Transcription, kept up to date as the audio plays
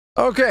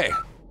Okay.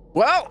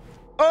 Well,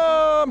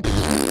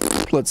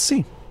 let's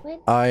see.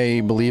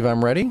 I believe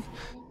I'm ready.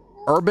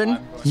 Urban,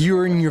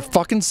 you're in your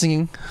fucking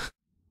singing.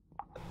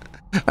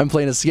 I'm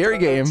playing a scary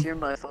game. Hear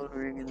my phone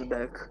ring in the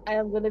back. I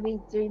am gonna be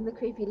doing the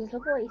creepy little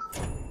voice.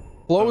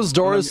 Close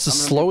doors to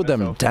slow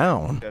them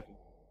down.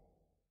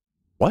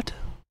 What?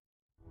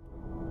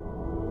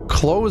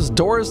 Close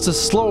doors to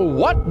slow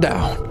what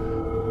down?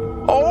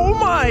 Oh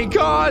my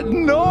god,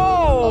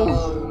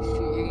 no!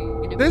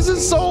 This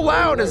is so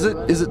loud. Is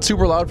it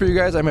super loud for you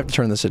guys? I'm gonna have to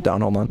turn this shit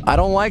down. Hold on. I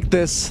don't like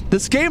this.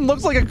 This game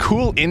looks like a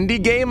cool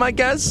indie game, I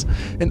guess.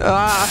 And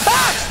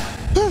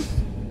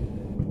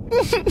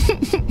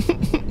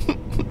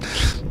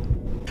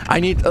I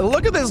need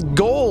look at this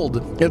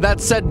gold. That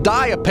said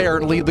die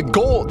apparently. The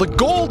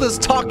gold is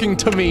talking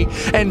to me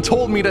and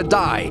told me to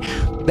die.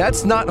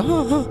 That's not I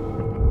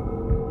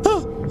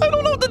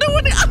don't know what to do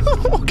with it.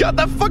 Oh god,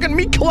 that fucking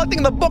me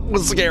collecting the book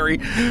was scary.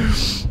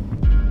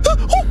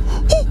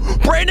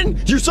 Brandon,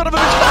 you son of a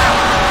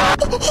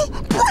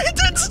bitch!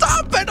 Brandon,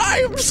 stop it! I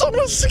am so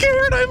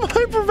scared. I'm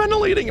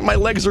hyperventilating. My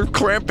legs are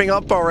cramping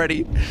up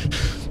already.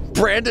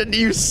 Brandon,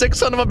 you sick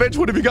son of a bitch!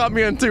 What have you got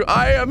me into?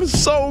 I am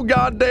so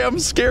goddamn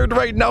scared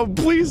right now.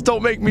 Please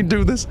don't make me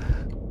do this.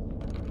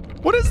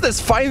 What is this?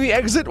 Find the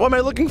exit? Am I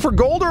looking for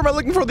gold or am I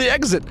looking for the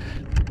exit?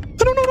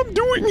 I don't know what I'm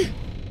doing.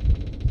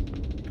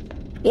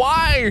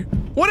 Why?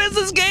 What is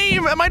this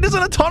game? Am I just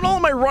in a tunnel?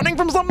 Am I running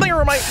from something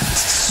or am I...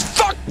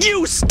 Fuck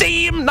you,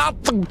 Steam!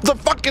 Not the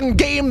fucking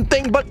game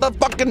thing, but the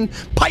fucking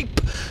pipe.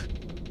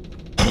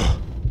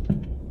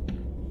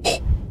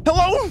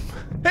 Hello?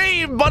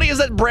 Hey, buddy, is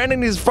that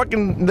Brandon? He's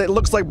fucking... That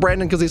looks like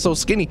Brandon because he's so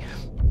skinny.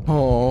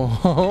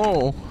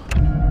 Oh.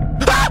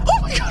 Ah!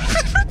 Oh my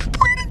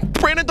god.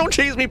 Brandon, don't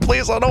chase me,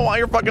 please. I don't want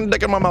your fucking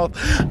dick in my mouth.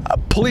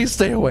 Please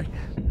stay away.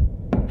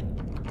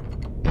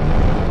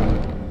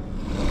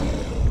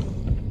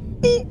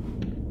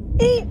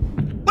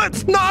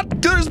 Let's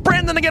not. There's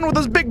Brandon again with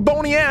his big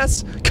bony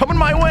ass coming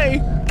my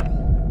way.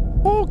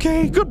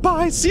 Okay,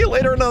 goodbye. See you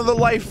later in another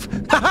life.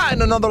 Haha,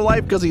 in another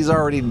life because he's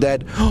already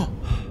dead.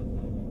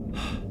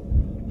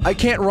 I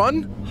can't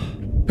run.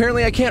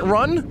 Apparently I can't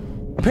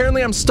run.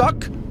 Apparently I'm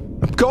stuck.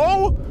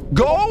 Go.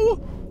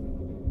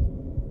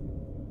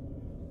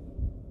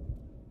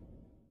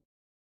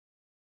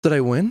 Did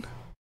I win?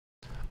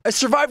 I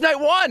survived night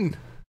 1.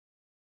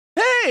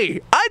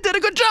 Hey, I did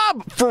a good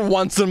job for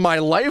once in my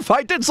life.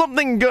 I did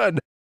something good.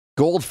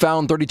 Gold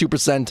found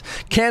 32%,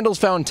 candles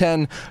found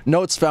 10,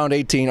 notes found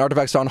 18,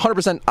 artifacts found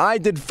 100%. I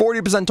did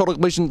 40% total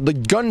completion.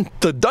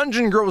 The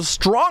dungeon grows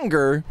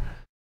stronger.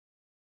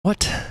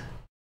 What?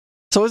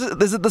 So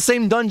is it the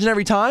same dungeon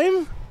every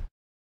time?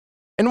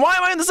 And why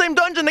am I in the same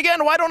dungeon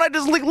again? Why don't I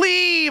just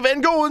leave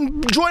and go and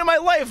enjoy my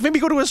life? Maybe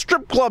go to a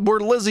strip club where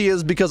Lizzie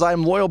is because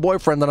I'm loyal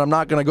boyfriend and I'm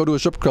not going to go to a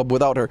strip club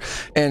without her.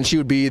 And she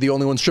would be the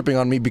only one stripping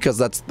on me because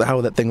that's how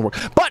that thing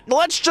works. But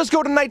let's just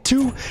go to night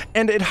 2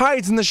 and it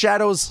hides in the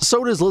shadows.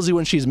 So does Lizzie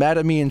when she's mad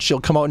at me and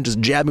she'll come out and just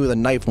jab me with a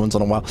knife once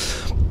in a while.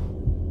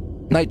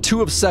 Night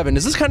 2 of 7.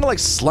 Is this kind of like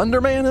Slender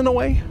Man in a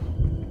way?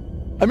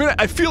 I mean,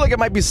 I feel like it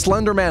might be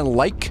Slender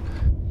Man-like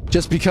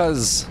just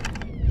because...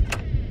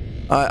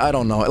 I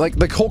don't know, like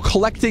the whole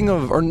collecting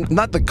of, or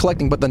not the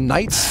collecting, but the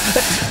nights.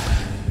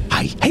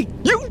 I hate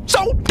you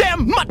so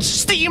damn much,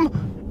 Steam!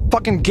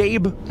 Fucking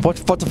Gabe. What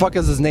the fuck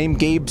is his name?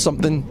 Gabe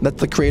something? That's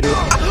the creator.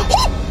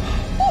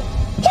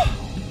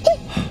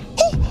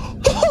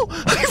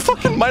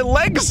 My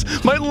legs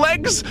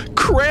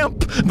cramp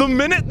the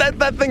minute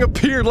that thing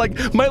appeared.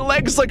 Like, my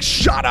legs like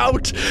shot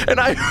out and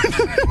I...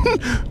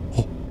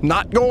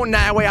 Not going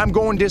that way, I'm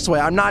going this way.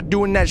 I'm not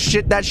doing that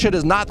shit. That shit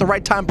is not the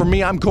right time for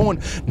me. I'm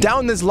going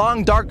down this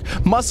long, dark,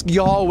 musky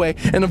hallway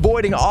and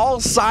avoiding all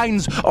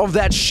signs of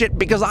that shit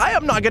because I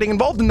am not getting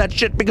involved in that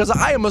shit because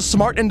I am a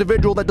smart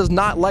individual that does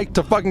not like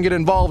to fucking get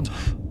involved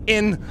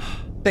in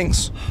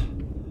things.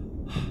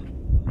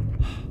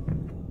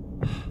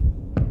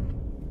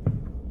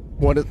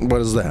 What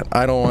is that?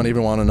 I don't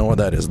even want to know what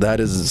that is. That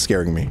is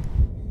scaring me.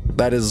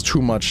 That is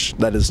too much.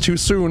 That is too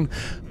soon.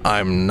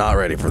 I'm not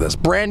ready for this.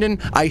 Brandon,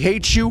 I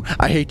hate you.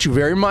 I hate you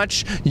very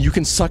much. You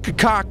can suck a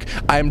cock.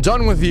 I am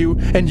done with you.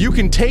 And you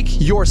can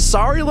take your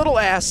sorry little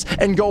ass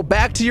and go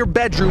back to your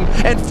bedroom.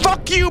 And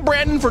fuck you,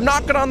 Brandon, for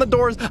knocking on the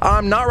doors.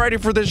 I'm not ready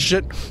for this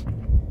shit.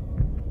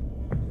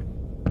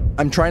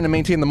 I'm trying to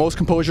maintain the most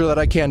composure that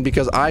I can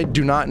because I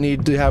do not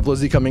need to have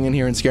Lizzie coming in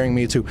here and scaring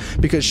me too,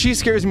 because she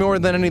scares me more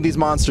than any of these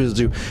monsters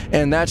do,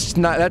 and that's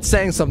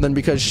saying something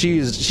because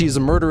she's a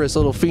murderous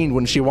little fiend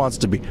when she wants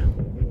to be.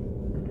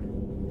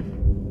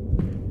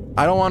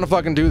 I don't want to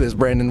fucking do this,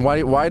 Brandon.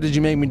 Why did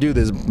you make me do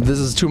this? This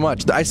is too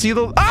much. I see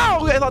the... Oh!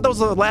 I thought that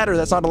was a ladder.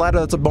 That's not a ladder.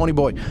 That's a bony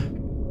boy.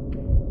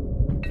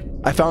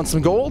 I found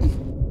some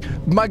gold.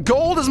 My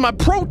gold is my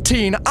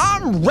protein.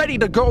 I'm ready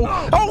to go.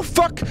 Oh,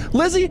 fuck.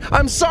 Lizzie,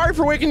 I'm sorry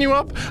for waking you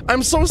up.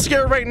 I'm so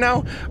scared right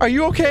now. Are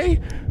you okay?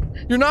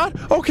 You're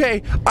not?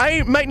 Okay.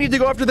 I might need to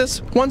go after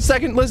this. 1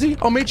 second, Lizzie.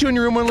 I'll meet you in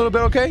your room in a little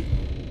bit, okay?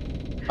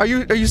 Are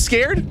you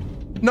scared?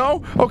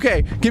 No?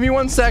 Okay. Give me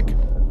 1 sec.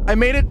 I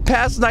made it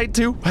past night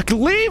 2. I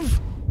can leave.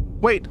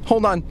 Wait,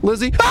 hold on,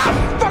 Lizzie.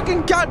 Ah,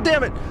 fucking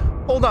goddamn it.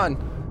 Hold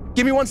on.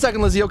 Give me 1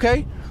 second, Lizzie,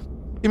 okay?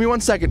 Give me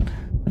 1 second.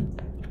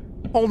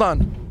 Hold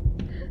on.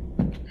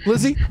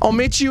 Lizzie, I'll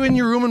meet you in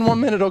your room in 1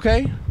 minute,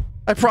 okay?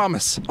 I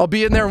promise. I'll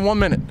be in there in 1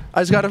 minute.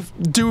 I just gotta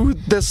do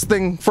this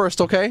thing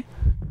first, okay?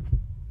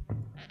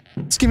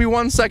 Just give me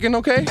 1 second,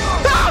 okay?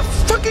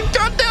 Ah, fucking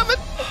goddamn it!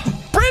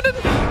 Brandon,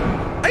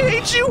 I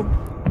hate you.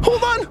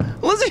 Hold on,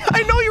 Lizzie.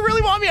 I know you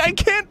really want me. I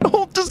can't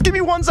hold. Just give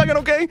me 1 second,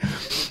 okay?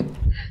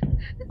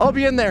 I'll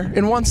be in there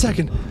in 1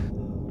 second.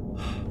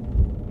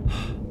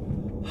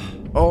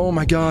 Oh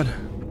my god.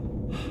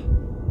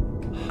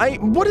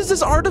 What is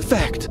this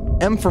artifact?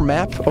 M for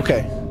map?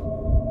 Okay.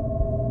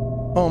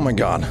 Oh my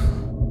god.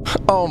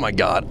 Oh my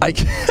god. I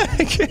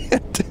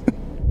can't.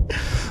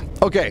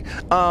 Okay,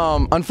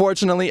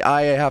 unfortunately,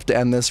 I have to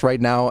end this right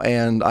now,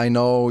 and I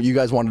know you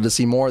guys wanted to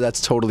see more.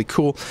 That's totally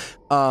cool.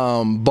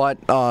 But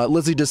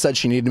Lizzie just said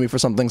she needed me for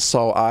something,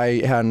 so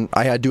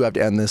I do have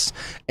to end this.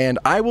 And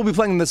I will be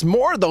playing this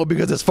more, though,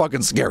 because it's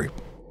fucking scary.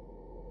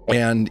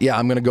 And yeah,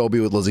 I'm gonna go be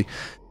with Lizzie.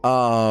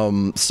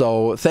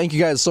 So thank you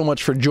guys so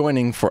much for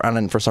joining.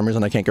 And for some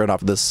reason I can't get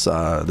off this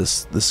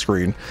this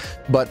screen,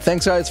 but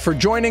thanks guys for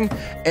joining,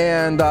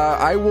 and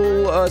I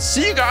will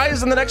see you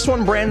guys in the next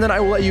one. Brandon, I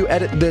will let you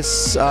edit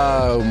this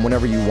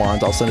whenever you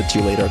want. I'll send it to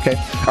you later, okay?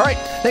 All right,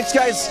 thanks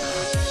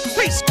guys.